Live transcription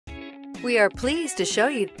We are pleased to show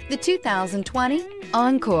you the 2020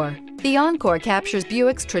 Encore. The Encore captures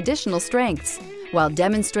Buick's traditional strengths while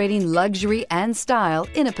demonstrating luxury and style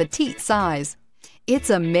in a petite size.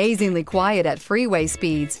 It's amazingly quiet at freeway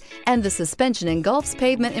speeds, and the suspension engulfs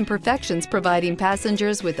pavement imperfections, providing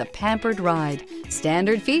passengers with a pampered ride.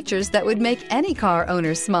 Standard features that would make any car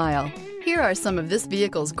owner smile. Here are some of this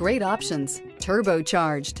vehicle's great options: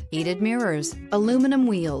 turbocharged, heated mirrors, aluminum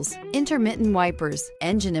wheels, intermittent wipers,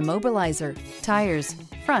 engine immobilizer, tires,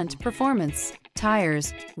 front performance,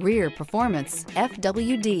 tires, rear performance,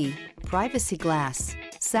 FWD, privacy glass,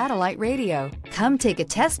 satellite radio. Come take a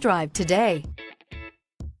test drive today.